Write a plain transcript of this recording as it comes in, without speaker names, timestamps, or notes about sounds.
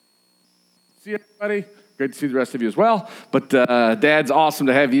See everybody. Great to see the rest of you as well. But Dad's awesome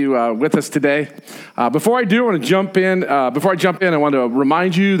to have you with us today. Before I want to jump in. Before I jump in, I want to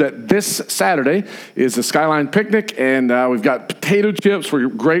remind you that this Saturday is the Skyline Picnic, and we've got potato chips. We're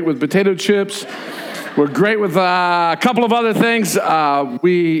great with potato chips. We're great with a couple of other things.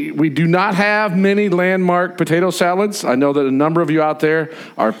 We do not have many landmark potato salads. I know that a number of you out there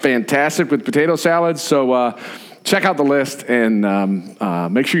are fantastic with potato salads, so check out the list and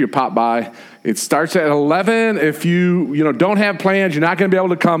make sure you pop by. It starts at 11. If you don't have plans, you're not going to be able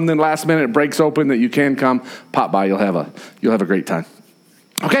to come. Then last minute it breaks open that you can come. Pop by. You'll have a great time.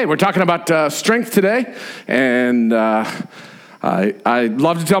 Okay, we're talking about strength today, and I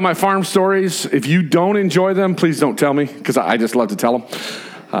love to tell my farm stories. If you don't enjoy them, please don't tell me, because I just love to tell them.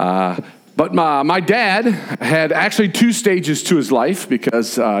 But my dad had actually two stages to his life,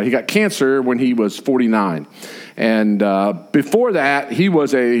 because he got cancer when he was 49. And before that, he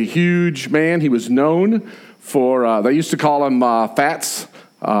was a huge man. He was known for, they used to call him Fats.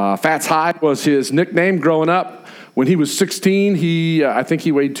 Fats High was his nickname growing up. When he was 16, I think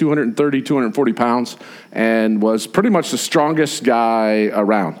he weighed 230, 240 pounds and was pretty much the strongest guy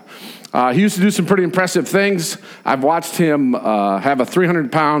around. He used to do some pretty impressive things. I've watched him have a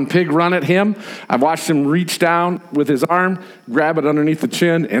 300-pound pig run at him. I've watched him reach down with his arm, grab it underneath the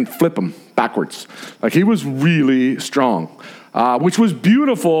chin, and flip him backwards. Like, he was really strong, which was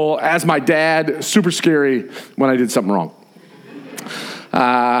beautiful as my dad, super scary when I did something wrong.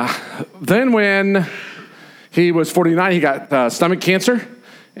 Then when he was 49, he got stomach cancer,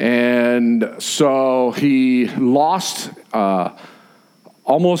 and so he lost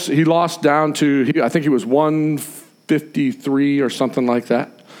down to, I think he was 153 or something like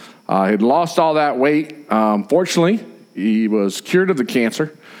that. He'd lost all that weight. Fortunately, he was cured of the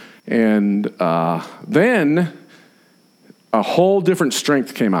cancer. And then a whole different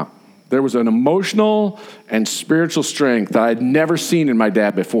strength came out. There was an emotional and spiritual strength that I'd never seen in my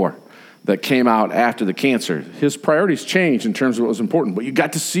dad before that came out after the cancer. His priorities changed in terms of what was important, but you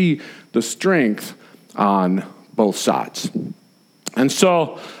got to see the strength on both sides. And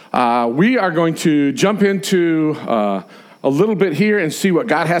so we are going to jump into a little bit here and see what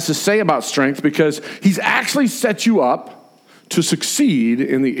God has to say about strength, because he's actually set you up to succeed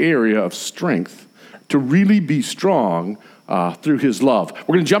in the area of strength, to really be strong through his love.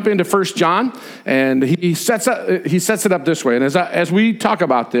 We're going to jump into 1 John, and he sets it up this way. And as we talk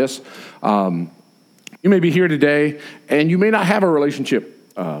about this, you may be here today, and you may not have a relationship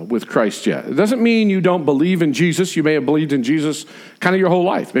with Christ yet. It doesn't mean you don't believe in Jesus. You may have believed in Jesus kind of your whole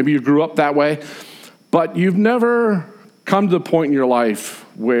life. Maybe you grew up that way, but you've never come to the point in your life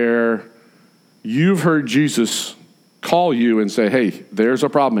where you've heard Jesus call you and say, hey, there's a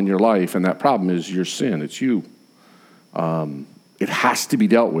problem in your life, and that problem is your sin. It's you. It has to be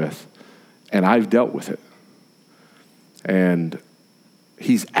dealt with, and I've dealt with it. And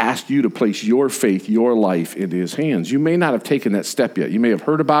he's asked you to place your faith, your life into his hands. You may not have taken that step yet. You may have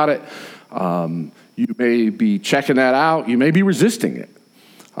heard about it. You may be checking that out. You may be resisting it.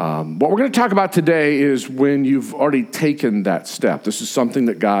 What we're going to talk about today is when you've already taken that step. This is something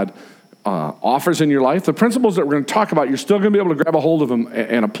that God offers in your life. The principles that we're going to talk about, you're still going to be able to grab a hold of them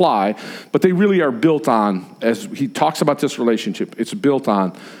and apply, but they really are built on, as he talks about this relationship, it's built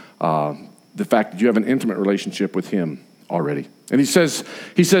on the fact that you have an intimate relationship with him already. And he says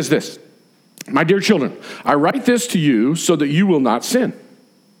this, my dear children, I write this to you so that you will not sin.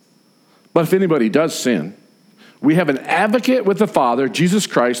 But if anybody does sin, we have an advocate with the Father, Jesus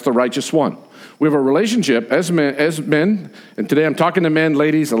Christ, the righteous one. We have a relationship as men, and today I'm talking to men,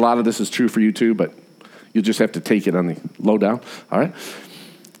 ladies, a lot of this is true for you too, but you'll just have to take it on the lowdown, all right?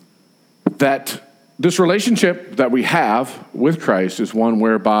 That this relationship that we have with Christ is one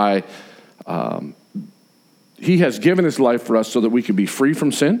whereby he has given his life for us so that we can be free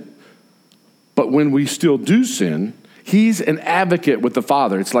from sin, but when we still do sin, he's an advocate with the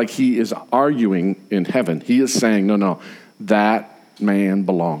Father. It's like he is arguing in heaven. He is saying, no, that man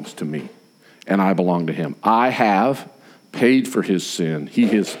belongs to me, and I belong to him. I have paid for his sin. He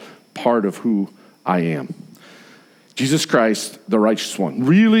is part of who I am. Jesus Christ, the righteous one.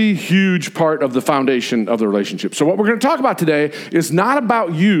 Really huge part of the foundation of the relationship. So what we're going to talk about today is not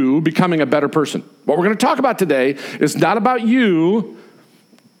about you becoming a better person. What we're going to talk about today is not about you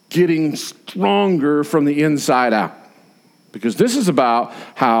getting stronger from the inside out. Because this is about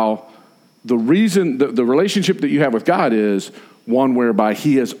how the relationship that you have with God is one whereby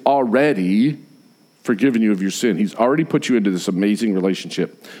he has already forgiven you of your sin. He's already put you into this amazing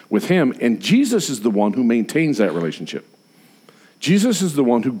relationship with him, and Jesus is the one who maintains that relationship. Jesus is the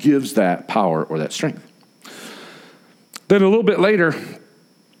one who gives that power or that strength. Then a little bit later,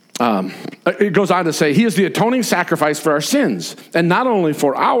 It goes on to say, he is the atoning sacrifice for our sins, and not only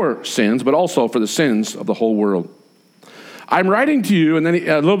for our sins, but also for the sins of the whole world. I'm writing to you, and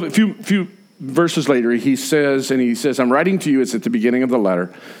then few verses later, he says, I'm writing to you, it's at the beginning of the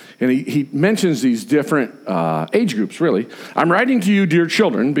letter, and he mentions these different age groups, really. I'm writing to you, dear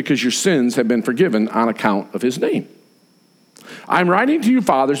children, because your sins have been forgiven on account of his name. I'm writing to you,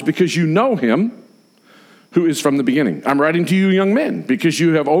 fathers, because you know him who is from the beginning. I'm writing to you, young men, because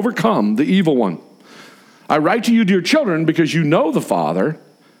you have overcome the evil one. I write to you, dear children, because you know the Father.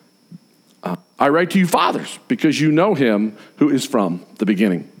 I write to you, fathers, because you know him who is from the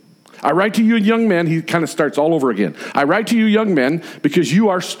beginning. I write to you, young men. He kind of starts all over again. I write to you, young men, because you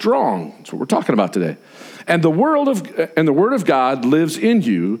are strong. That's what we're talking about today. And the word of God lives in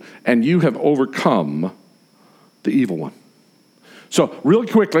you, and you have overcome the evil one. So really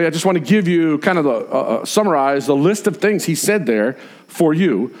quickly, I just want to give you kind of summarize the list of things he said there for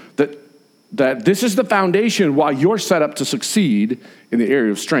you, that this is the foundation why you're set up to succeed in the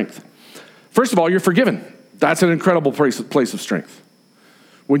area of strength. First of all, you're forgiven. That's an incredible place of strength.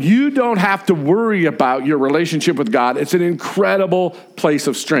 When you don't have to worry about your relationship with God, it's an incredible place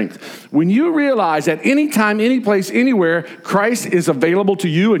of strength. When you realize that anytime, any place, anywhere, Christ is available to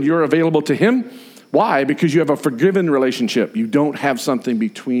you and you're available to him. Why? Because you have a forgiven relationship. You don't have something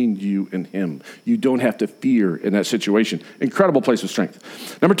between you and him. You don't have to fear in that situation. Incredible place of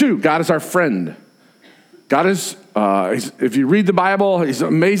strength. Number two, God is our friend. God is, if you read the Bible, he's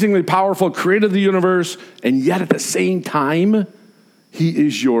amazingly powerful, created the universe, and yet at the same time, he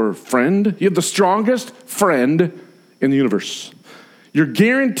is your friend. You have the strongest friend in the universe. You're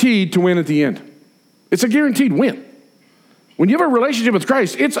guaranteed to win at the end. It's a guaranteed win. When you have a relationship with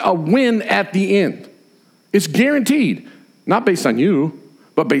Christ, it's a win at the end. It's guaranteed, not based on you,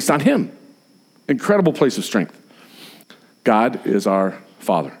 but based on him. Incredible place of strength. God is our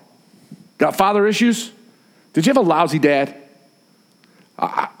Father. Got father issues? Did you have a lousy dad?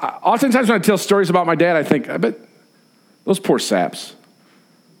 Oftentimes when I tell stories about my dad, I think, I bet those poor saps.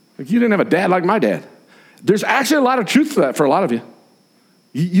 Like, you didn't have a dad like my dad. There's actually a lot of truth to that for a lot of you.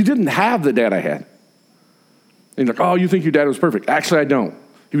 You didn't have the dad I had. And you're like, oh, you think your dad was perfect. Actually, I don't.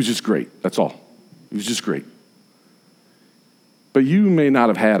 He was just great. That's all. He was just great. But you may not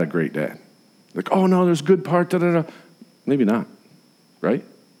have had a great dad. Like, oh, no, there's good part, da-da-da. Maybe not, right?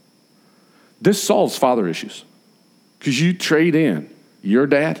 This solves father issues because you trade in your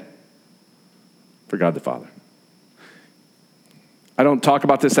dad for God the Father. I don't talk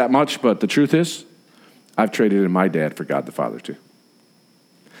about this that much, but the truth is, I've traded in my dad for God the Father too.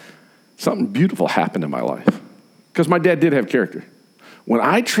 Something beautiful happened in my life because my dad did have character. When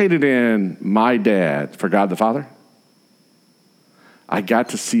I traded in my dad for God the Father, I got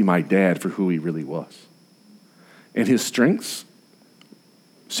to see my dad for who he really was. And his strengths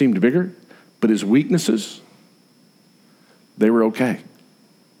seemed bigger, but his weaknesses, they were okay.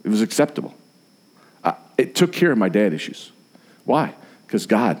 It was acceptable. It took care of my dad issues. Why? Because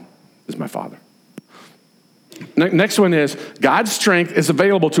God is my Father. Next one is, God's strength is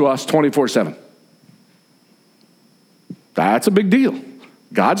available to us 24/7. That's a big deal.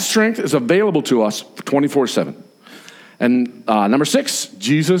 God's strength is available to us 24/7. And number 6,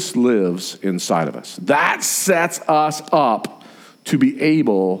 Jesus lives inside of us. That sets us up to be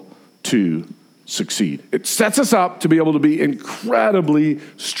able to succeed. It sets us up to be able to be incredibly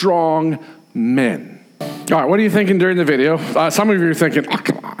strong men. All right, what are you thinking during the video? Some of you are thinking, oh,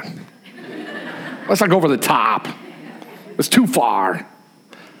 come on. Let's not go over the top. It's too far.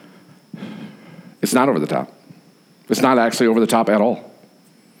 It's not over the top. It's not actually over the top at all.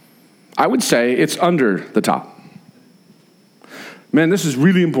 I would say it's under the top. Man, this is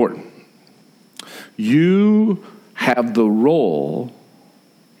really important. You have the role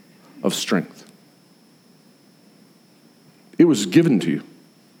of strength. It was given to you.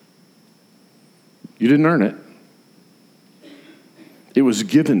 You didn't earn it. It was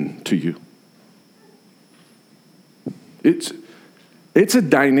given to you. It's a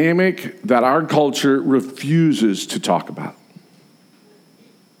dynamic that our culture refuses to talk about.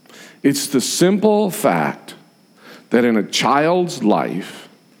 It's the simple fact that in a child's life,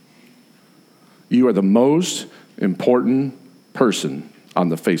 you are the most important person on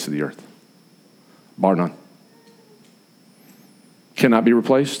the face of the earth, bar none. Cannot be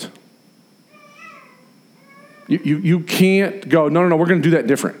replaced. You can't go, no, we're going to do that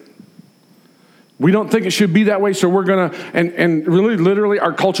different. We don't think it should be that way, so we're going to, and really, literally,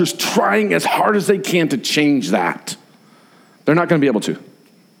 our culture's trying as hard as they can to change that. They're not going to be able to.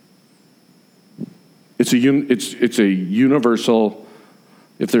 It's a universal,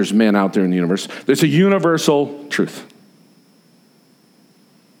 if there's men out there in the universe, it's a universal truth.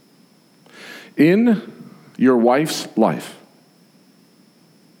 In your wife's life,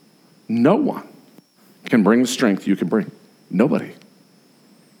 no one can bring the strength you can bring. Nobody.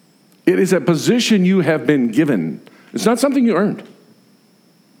 It is a position you have been given. It's not something you earned.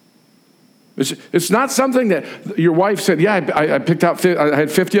 It's not something that your wife said, yeah, I picked out, I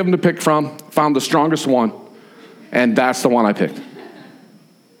had 50 of them to pick from, found the strongest one, and that's the one I picked.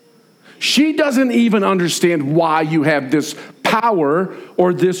 She doesn't even understand why you have this power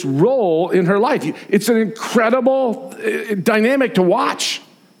or this role in her life. It's an incredible dynamic to watch.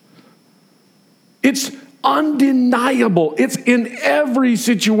 It's undeniable. It's in every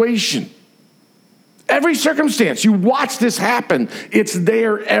situation. Every circumstance, you watch this happen. It's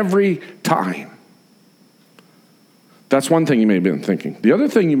there every time. That's one thing you may have been thinking. The other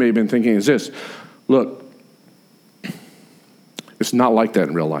thing you may have been thinking is this. Look, it's not like that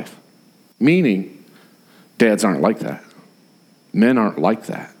in real life. Meaning, dads aren't like that. Men aren't like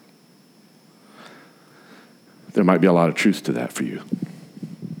that. There might be a lot of truth to that for you.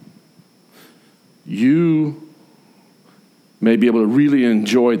 You may be able to really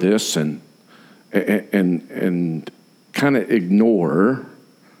enjoy this and kind of ignore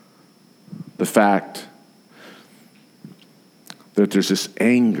the fact that there's this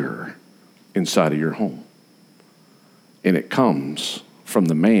anger inside of your home. And it comes from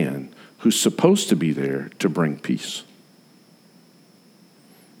the man who's supposed to be there to bring peace.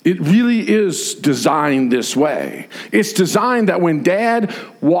 It really is designed this way. It's designed that when dad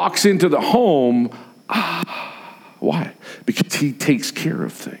walks into the home, why? Because he takes care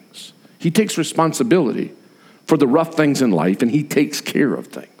of things. He takes responsibility for the rough things in life, and he takes care of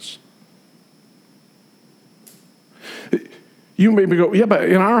things. You may go, yeah, but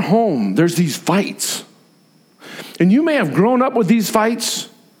in our home, there's these fights. And you may have grown up with these fights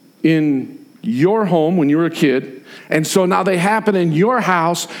in your home when you were a kid, and so now they happen in your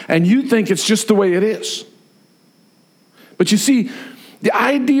house, and you think it's just the way it is. But you see, the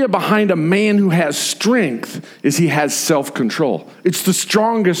idea behind a man who has strength is he has self-control. It's the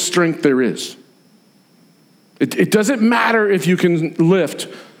strongest strength there is. It doesn't matter if you can lift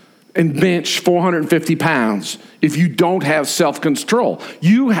and bench 450 pounds if you don't have self-control.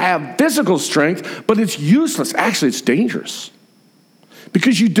 You have physical strength, but it's useless. Actually, it's dangerous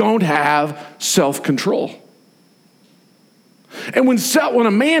because you don't have self-control. And when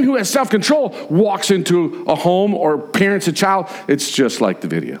a man who has self-control walks into a home or parents a child, it's just like the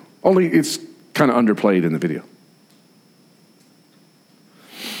video. Only it's kind of underplayed in the video.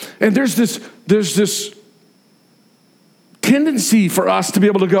 And there's this tendency for us to be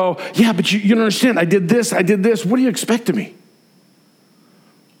able to go, yeah, but you don't understand. I did this. What do you expect of me?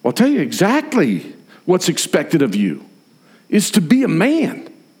 Well, I'll tell you exactly what's expected of you is to be a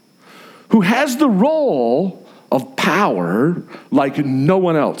man who has the role of power like no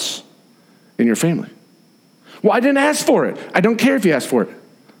one else in your family. Well, I didn't ask for it. I don't care if you asked for it.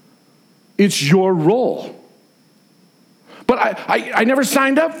 It's your role. But I never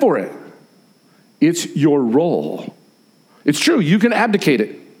signed up for it. It's your role. It's true. You can abdicate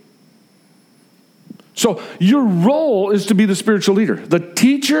it. So your role is to be the spiritual leader, the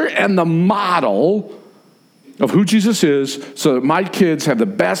teacher and the model of who Jesus is, so that my kids have the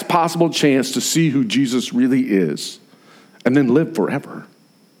best possible chance to see who Jesus really is and then live forever.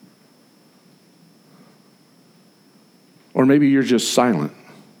 Or maybe you're just silent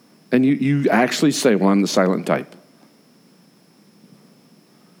and you actually say, well, I'm the silent type.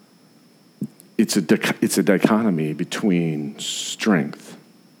 It's a dichotomy between strength.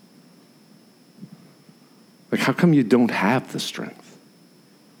 Like, how come you don't have the strength?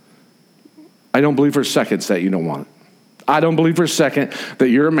 I don't believe for a second that you don't want it. I don't believe for a second that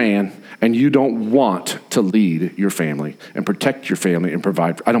you're a man and you don't want to lead your family and protect your family and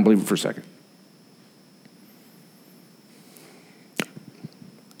provide. I don't believe it for a second.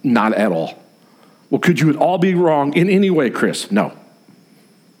 Not at all. Well, could you all be wrong in any way, Chris? No,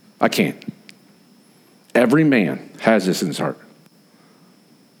 I can't. Every man has this in his heart.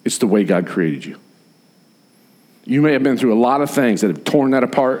 It's the way God created you. You may have been through a lot of things that have torn that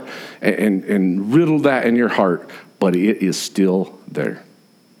apart and riddled that in your heart, but it is still there.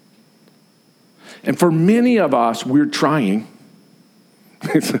 And for many of us, we're trying.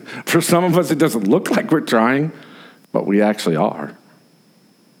 For some of us, it doesn't look like we're trying, but we actually are.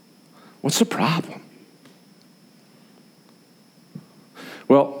 What's the problem?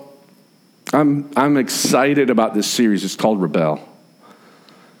 Well, I'm excited about this series. It's called Rebel.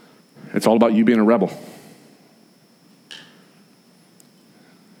 It's all about you being a rebel.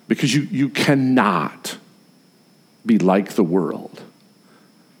 Because you cannot be like the world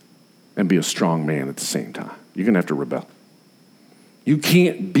and be a strong man at the same time. You're going to have to rebel. You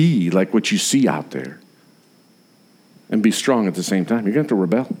can't be like what you see out there and be strong at the same time. You're going to have to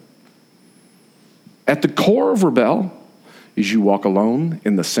rebel. At the core of rebel is you walk alone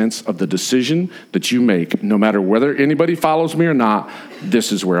in the sense of the decision that you make, no matter whether anybody follows me or not,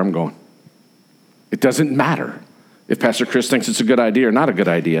 this is where I'm going. It doesn't matter if Pastor Chris thinks it's a good idea or not a good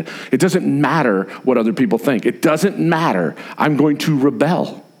idea. It doesn't matter what other people think. It doesn't matter. I'm going to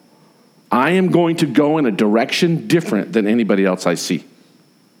rebel. I am going to go in a direction different than anybody else I see.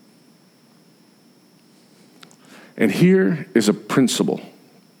 And here is a principle.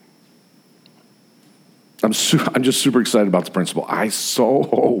 I'm just super excited about the principle. I so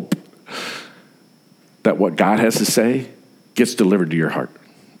hope that what God has to say gets delivered to your heart.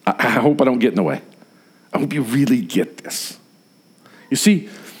 I hope I don't get in the way. I hope you really get this. You see,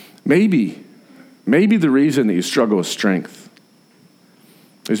 maybe the reason that you struggle with strength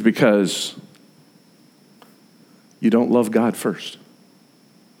is because you don't love God first.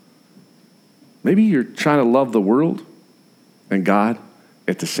 Maybe you're trying to love the world and God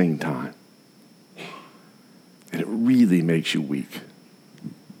at the same time. And it really makes you weak.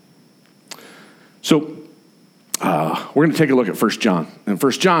 So we're going to take a look at 1 John. And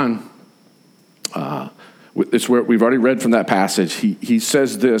 1 John, it's where we've already read from that passage. He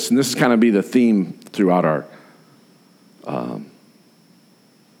says this, and this is kind of be the theme throughout our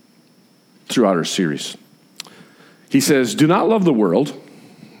series. He says, "Do not love the world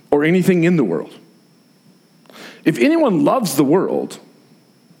or anything in the world. If anyone loves the world,"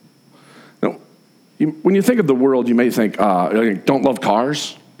 when you think of the world, you may think, don't love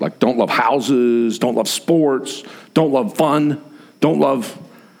cars, like don't love houses, don't love sports, don't love fun, don't love,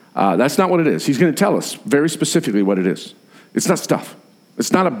 that's not what it is. He's going to tell us very specifically what it is. It's not stuff.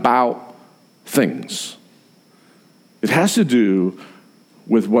 It's not about things. It has to do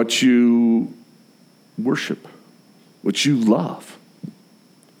with what you worship, what you love.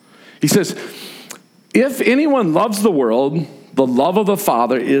 He says, if anyone loves the world, the love of the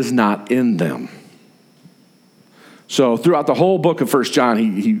Father is not in them. So throughout the whole book of 1 John,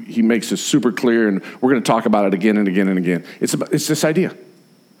 he makes this super clear, and we're going to talk about it again and again and again. It's this idea.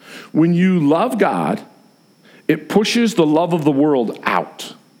 When you love God, it pushes the love of the world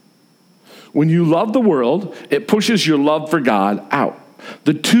out. When you love the world, it pushes your love for God out.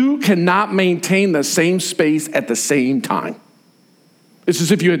 The two cannot maintain the same space at the same time. It's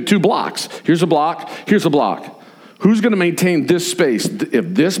as if you had two blocks. Here's a block, here's a block. Who's going to maintain this space?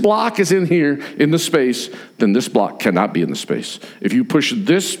 If this block is in here, in the space, then this block cannot be in the space. If you push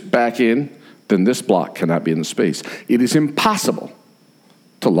this back in, then this block cannot be in the space. It is impossible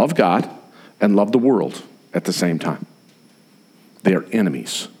to love God and love the world at the same time. They are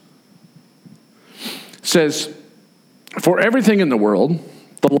enemies. It says, for everything in the world,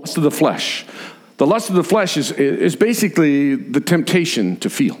 the lust of the flesh. The lust of the flesh is basically the temptation to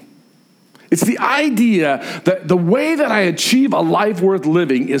feel. It's the idea that the way that I achieve a life worth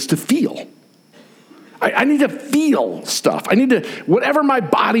living is to feel. I need to feel stuff. I need to, whatever my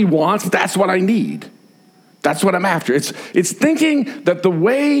body wants, that's what I need. That's what I'm after. It's thinking that the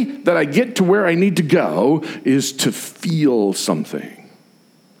way that I get to where I need to go is to feel something.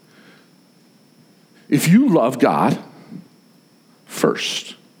 If you love God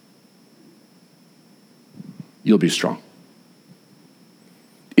first, you'll be strong.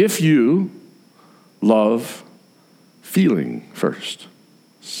 If you love feeling first,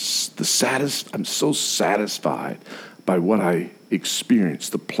 I'm so satisfied by what I experience,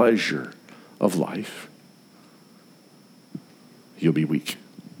 the pleasure of life, you'll be weak.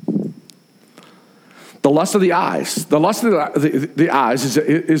 The lust of the eyes. The lust of the eyes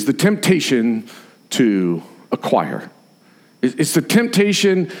is the temptation to acquire. It's the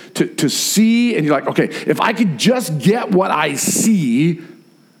temptation to see, and you're like, okay, if I could just get what I see,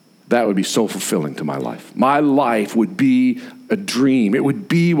 that would be so fulfilling to my life. My life would be a dream. It would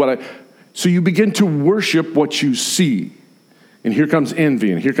be so you begin to worship what you see. And here comes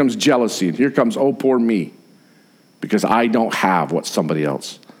envy, and here comes jealousy, and here comes, oh, poor me, because I don't have what somebody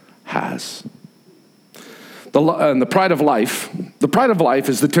else has. And the pride of life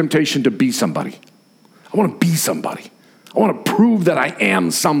is the temptation to be somebody. I want to be somebody. I want to prove that I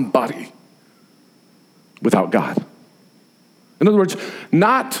am somebody without God. In other words,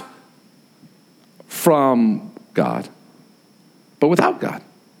 not from God, but without God.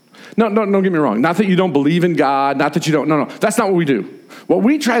 No, don't get me wrong. Not that you don't believe in God, not that you don't, no. That's not what we do. What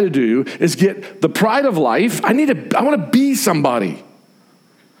we try to do is get the pride of life. I want to be somebody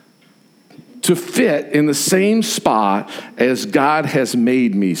to fit in the same spot as God has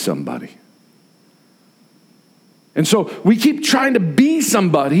made me somebody. And so we keep trying to be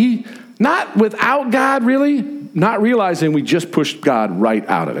somebody, not without God really, not realizing we just pushed God right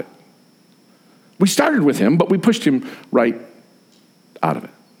out of it. We started with him, but we pushed him right out of it.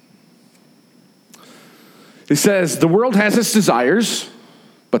 He says, the world has its desires,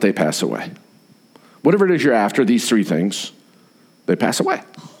 but they pass away. Whatever it is you're after, these three things, they pass away.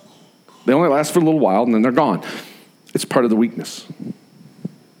 They only last for a little while, and then they're gone. It's part of the weakness.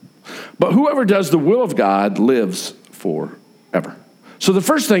 But whoever does the will of God lives forever. So the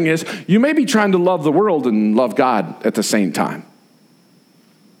first thing is, you may be trying to love the world and love God at the same time.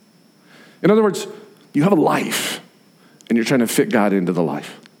 In other words, you have a life, and you're trying to fit God into the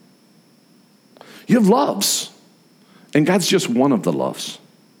life. You have loves, and God's just one of the loves.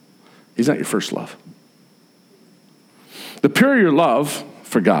 He's not your first love. The purer your love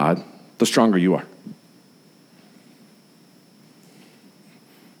for God, the stronger you are.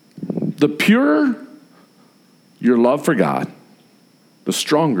 The purer your love for God, the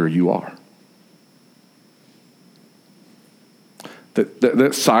stronger you are.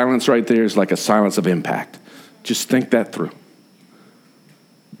 That silence right there is like a silence of impact. Just think that through.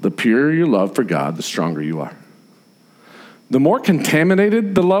 The purer your love for God, the stronger you are. The more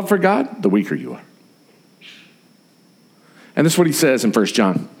contaminated the love for God, the weaker you are. And this is what he says in 1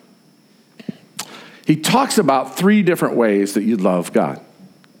 John. He talks about three different ways that you love God.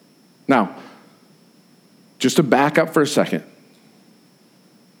 Now, just to back up for a second,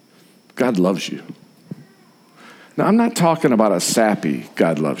 God loves you. Now, I'm not talking about a sappy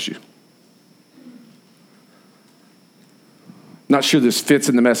God loves you. Not sure this fits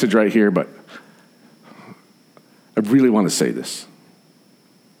in the message right here, but I really want to say this.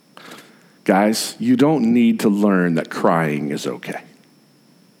 Guys, you don't need to learn that crying is okay.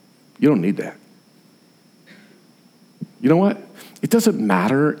 You don't need that. You know what? It doesn't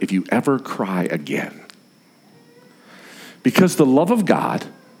matter if you ever cry again. Because the love of God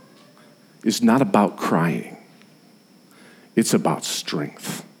is not about crying. It's about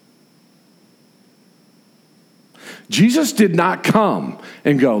strength. Jesus did not come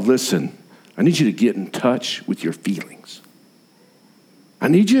and go, listen, I need you to get in touch with your feelings. I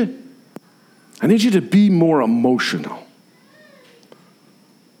need you to be more emotional.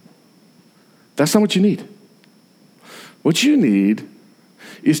 That's not what you need. What you need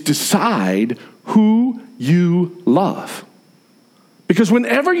is decide who you love. Because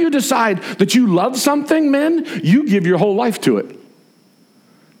whenever you decide that you love something, men, you give your whole life to it.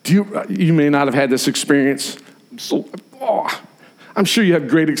 You may not have had this experience. I'm sure you have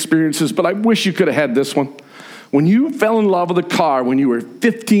great experiences, but I wish you could have had this one. When you fell in love with a car when you were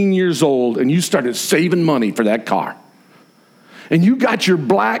 15 years old and you started saving money for that car, and you got your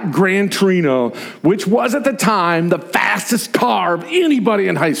black Gran Torino, which was at the time the fastest car of anybody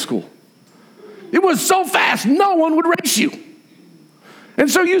in high school. It was so fast, no one would race you. And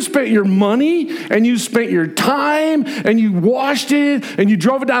so you spent your money and you spent your time and you washed it and you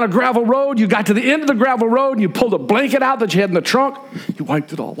drove it down a gravel road. You got to the end of the gravel road and you pulled a blanket out that you had in the trunk. You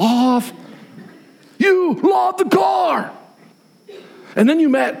wiped it all off. You loved the car. And then you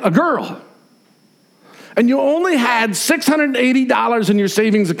met a girl. And you only had $680 in your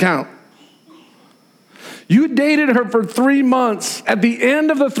savings account. You dated her for 3 months. At the end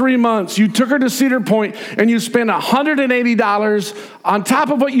of the 3 months, you took her to Cedar Point and you spent $180 on top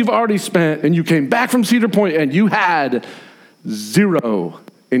of what you've already spent. And you came back from Cedar Point and you had $0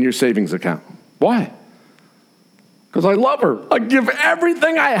 in your savings account. Why? Because I love her. I give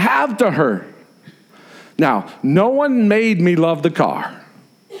everything I have to her. Now, no one made me love the car.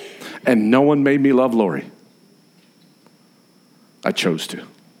 And no one made me love Lori. I chose to.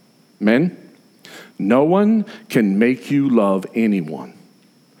 Men, no one can make you love anyone.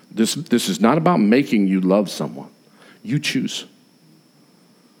 This is not about making you love someone. You choose.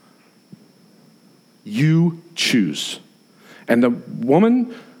 You choose. And the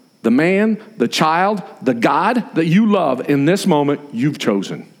woman, the man, the child, the God that you love in this moment, you've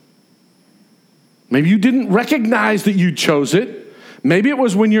chosen. Maybe you didn't recognize that you chose it. Maybe it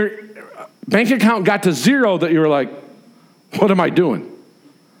was when your bank account got to $0 that you were like, what am I doing?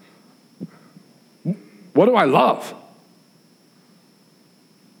 What do I love?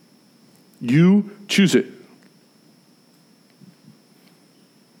 You choose it.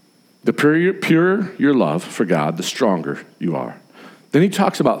 The purer your love for God, the stronger you are. Then he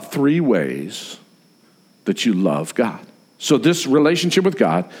talks about 3 ways that you love God. So this relationship with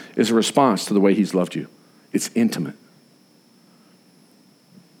God is a response to the way he's loved you. It's intimate.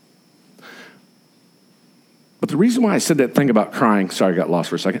 But the reason why I said that thing about crying, sorry, I got lost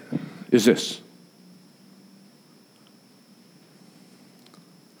for a second, is this.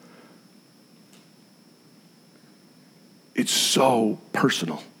 It's so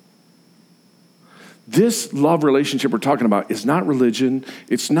personal. This love relationship we're talking about is not religion.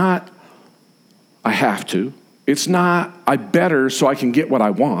 It's not, I have to. It's not, I better so I can get what I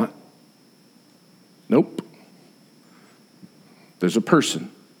want. Nope. There's a person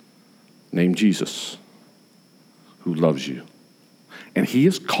named Jesus who loves you. And he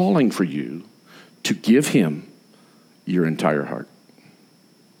is calling for you to give him your entire heart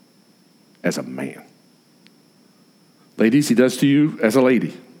as a man. Ladies, he does to you as a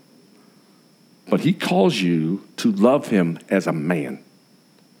lady. But he calls you to love him as a man.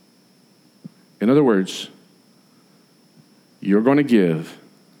 In other words, you're going to give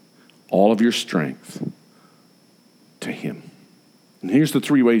all of your strength to him. And here's the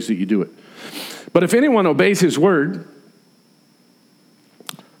 3 ways that you do it. But if anyone obeys his word,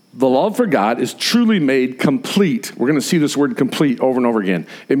 the love for God is truly made complete. We're going to see this word complete over and over again.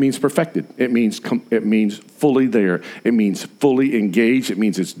 It means perfected. It means fully there. It means fully engaged. It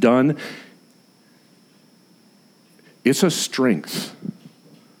means it's done. It's a strength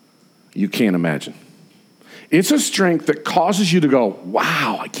you can't imagine. It's a strength that causes you to go,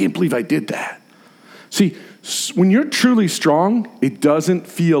 wow, I can't believe I did that. See, when you're truly strong, it doesn't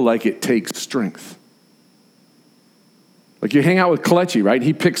feel like it takes strength. Like you hang out with Kalechi, right?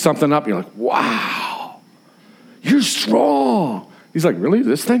 He picks something up, and you're like, wow, you're strong. He's like, really,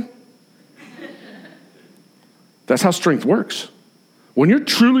 this thing? That's how strength works. When you're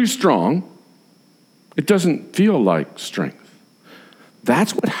truly strong, it doesn't feel like strength.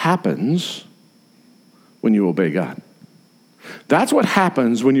 That's what happens when you obey God. That's what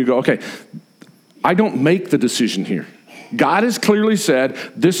happens when you go, okay, I don't make the decision here. God has clearly said,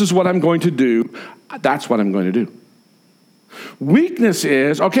 this is what I'm going to do. That's what I'm going to do. Weakness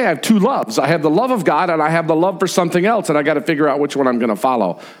is, okay, I have 2 loves. I have the love of God and I have the love for something else, and I got to figure out which one I'm going to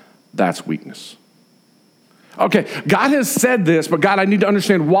follow. That's weakness. Okay, God has said this, but God, I need to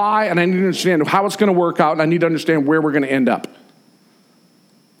understand why, and I need to understand how it's going to work out, and I need to understand where we're going to end up.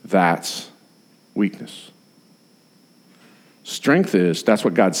 That's weakness. Strength is, that's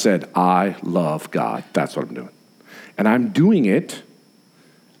what God said, I love God. That's what I'm doing. And I'm doing it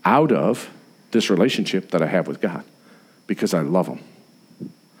out of this relationship that I have with God because I love him.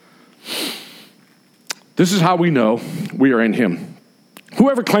 This is how we know we are in him.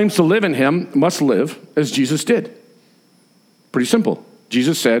 Whoever claims to live in him must live as Jesus did. Pretty simple.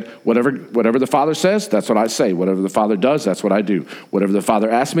 Jesus said, whatever the Father says, that's what I say. Whatever the Father does, that's what I do. Whatever the Father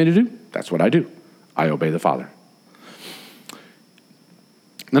asks me to do, that's what I do. I obey the Father.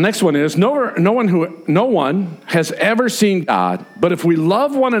 The next one is, no one has ever seen God, but if we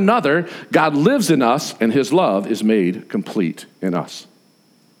love one another, God lives in us, and his love is made complete in us.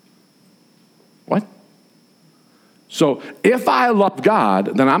 What? So if I love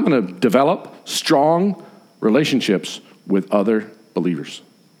God, then I'm going to develop strong relationships with other believers.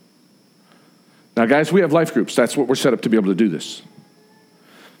 Now, guys, we have life groups. That's what we're set up to be able to do this.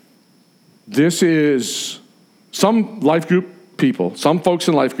 This is some life group people, some folks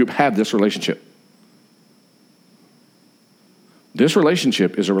in life group have this relationship. This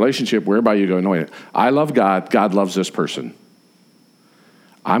relationship is a relationship whereby you go, no, wait, I love God. God loves this person.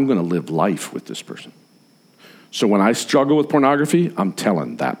 I'm going to live life with this person. So when I struggle with pornography, I'm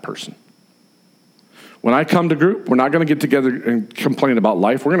telling that person. When I come to group, we're not going to get together and complain about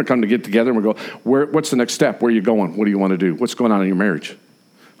life. We're going to come to get together and we go, what's the next step? Where are you going? What do you want to do? What's going on in your marriage?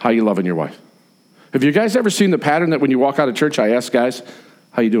 How are you loving your wife? Have you guys ever seen the pattern that when you walk out of church, I ask guys,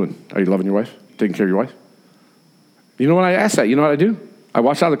 how you doing? Are you loving your wife? Taking care of your wife? You know when I ask that, you know what I do? I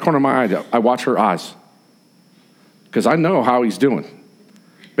watch out of the corner of my eye. I watch her eyes. Because I know how he's doing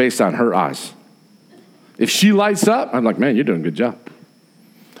based on her eyes. If she lights up, I'm like, man, you're doing a good job.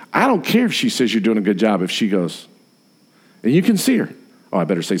 I don't care if she says you're doing a good job if she goes, and you can see her. Oh, I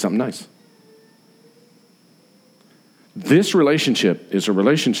better say something nice. This relationship is a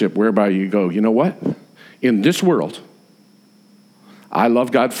relationship whereby you go, you know what? In this world, I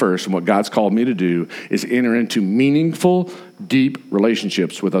love God first, and what God's called me to do is enter into meaningful, deep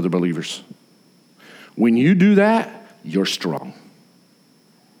relationships with other believers. When you do that, you're strong.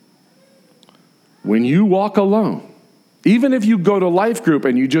 When you walk alone, even if you go to life group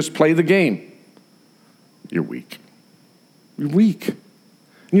and you just play the game, you're weak. You're weak.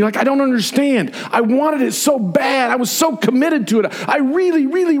 And you're like, I don't understand. I wanted it so bad. I was so committed to it. I really,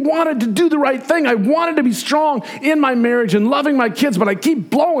 really wanted to do the right thing. I wanted to be strong in my marriage and loving my kids, but I keep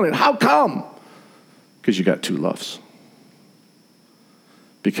blowing it. How come? Because you got 2 loves.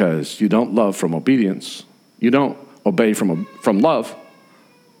 Because you don't love from obedience. You don't obey from love.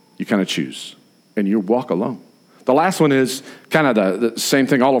 You kind of choose. And you walk alone. The last one is kind of the same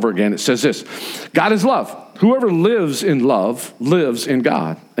thing all over again. It says this, God is love. Whoever lives in love lives in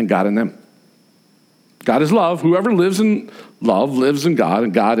God and God in them. God is love. Whoever lives in love lives in God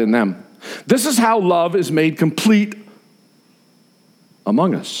and God in them. This is how love is made complete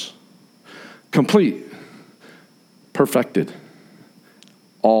among us. Complete, perfected,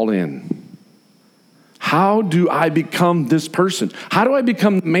 all in. How do I become this person? How do I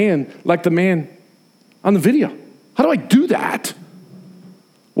become the man like the man on the video? How do I do that?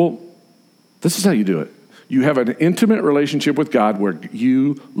 Well, this is how you do it. You have an intimate relationship with God where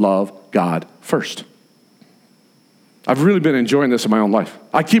you love God first. I've really been enjoying this in my own life.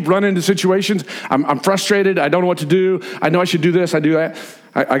 I keep running into situations. I'm frustrated. I don't know what to do. I know I should do this. I do that.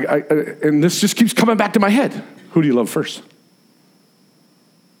 And this just keeps coming back to my head. Who do you love first?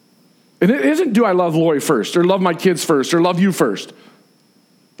 And it isn't, do I love Lori first, or love my kids first, or love you first?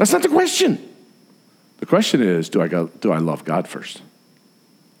 That's not the question. The question is, do I love God first?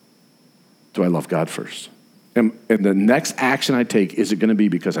 Do I love God first? And the next action I take, is it going to be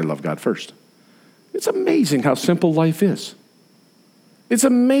because I love God first? It's amazing how simple life is. It's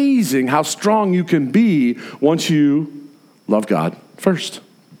amazing how strong you can be once you love God first.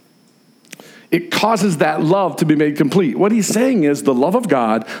 It causes that love to be made complete. What he's saying is the love of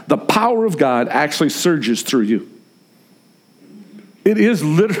God, the power of God actually surges through you. It is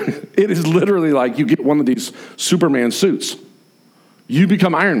literally like you get one of these Superman suits. You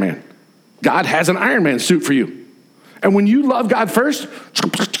become Iron Man. God has an Iron Man suit for you. And when you love God first,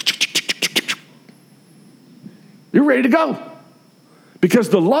 you're ready to go. Because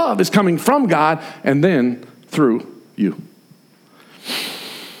the love is coming from God and then through you.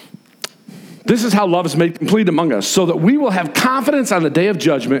 This is how love is made complete among us, so that we will have confidence on the day of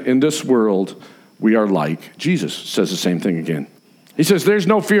judgment. In this world, we are like Jesus. Says the same thing again. He says, there's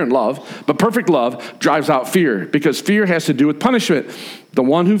no fear in love, but perfect love drives out fear, because fear has to do with punishment. The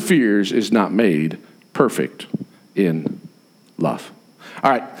one who fears is not made perfect in love.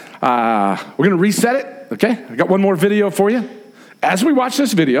 All right, we're going to reset it, okay? I got one more video for you. As we watch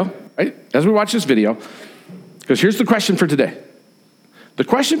this video, because here's the question for today. The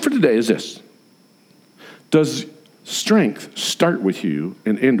question for today is this. Does strength start with you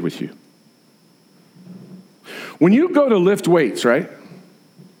and end with you? When you go to lift weights, right?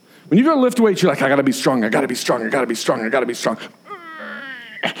 When you go to lift weights, you're like, I got to be strong, I got to be strong, I got to be strong, I got to be strong.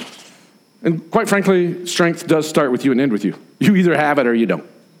 And quite frankly, strength does start with you and end with you. You either have it or you don't.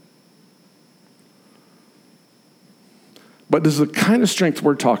 But does the kind of strength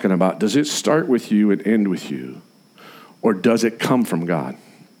we're talking about, does it start with you and end with you? Or does it come from God?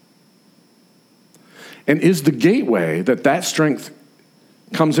 And is the gateway that strength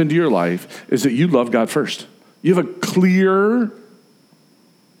comes into your life is that you love God first? You have a clear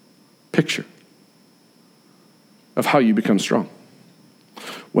picture of how you become strong.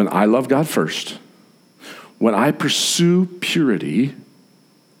 When I love God first, when I pursue purity,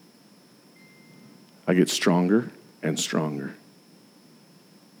 I get stronger and stronger.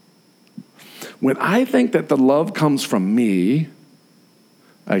 When I think that the love comes from me,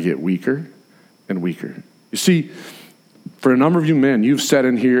 I get weaker and weaker. You see, for a number of you men, you've sat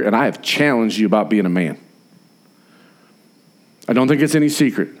in here and I have challenged you about being a man. I don't think it's any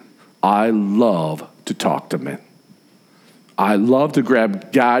secret. I love to talk to men. I love to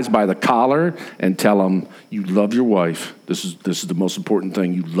grab guys by the collar and tell them, you love your wife. This is the most important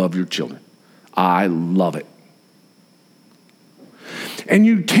thing. You love your children. I love it. And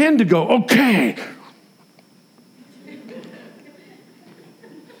you tend to go, okay,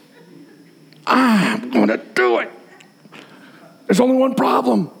 I'm going to do it. There's only one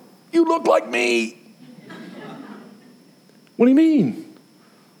problem. You look like me. What do you mean?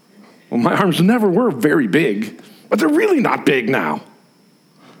 Well, my arms never were very big, but they're really not big now.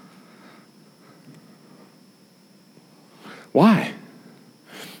 Why?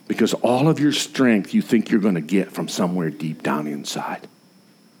 Because all of your strength you think you're going to get from somewhere deep down inside.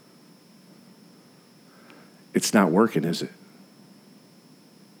 It's not working, is it?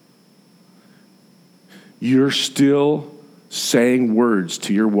 You're still saying words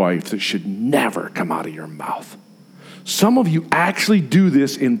to your wife that should never come out of your mouth. Some of you actually do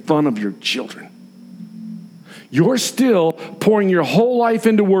this in front of your children. You're still pouring your whole life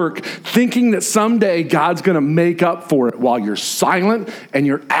into work, thinking that someday God's going to make up for it while you're silent and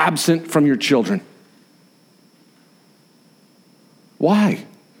you're absent from your children. Why?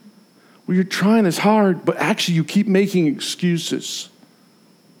 Well, you're trying as hard, but actually you keep making excuses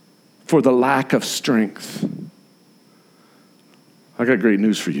for the lack of strength. I got great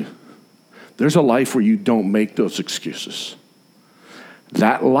news for you. There's a life where you don't make those excuses.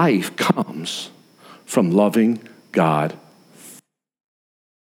 That life comes from loving God.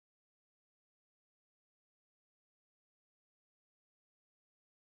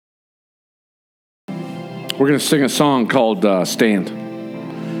 we're going to sing a song called Stand.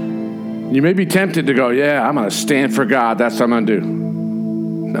 You may be tempted to go, yeah, I'm going to stand for God. That's what I'm going to do.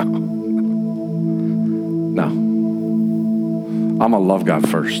 No. I'm going to love God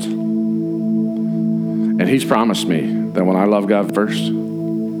first. And he's promised me that when I love God first,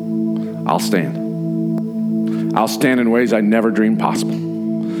 I'll stand. I'll stand in ways I never dreamed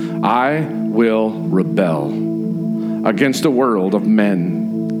possible. I will rebel against a world of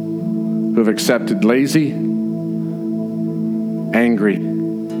men who have accepted lazy, angry,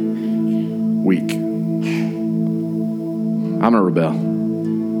 weak. I'm going to rebel.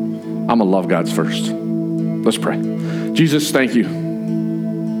 I'm going to love God's first. Let's pray. Jesus, thank you.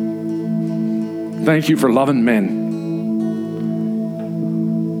 Thank you for loving men.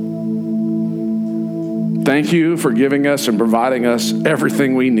 Thank you for giving us and providing us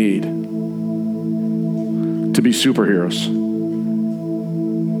everything we need to be superheroes.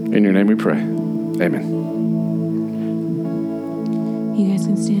 In your name we pray. Amen. You guys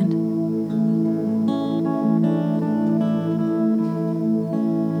can stand.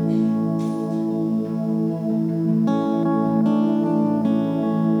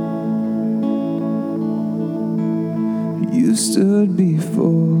 You stood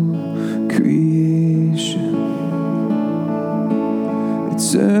before creation,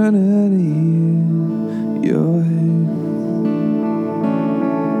 eternity in your hand.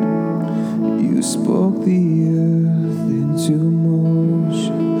 You spoke the earth into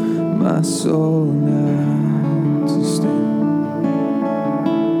motion, my soul now to stand.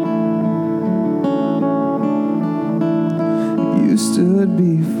 You stood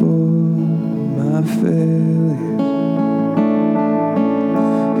before my failure,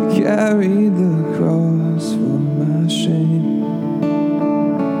 carried the cross for my shame.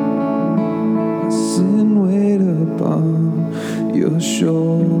 My sin weighed upon your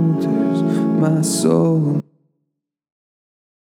shoulders, my soul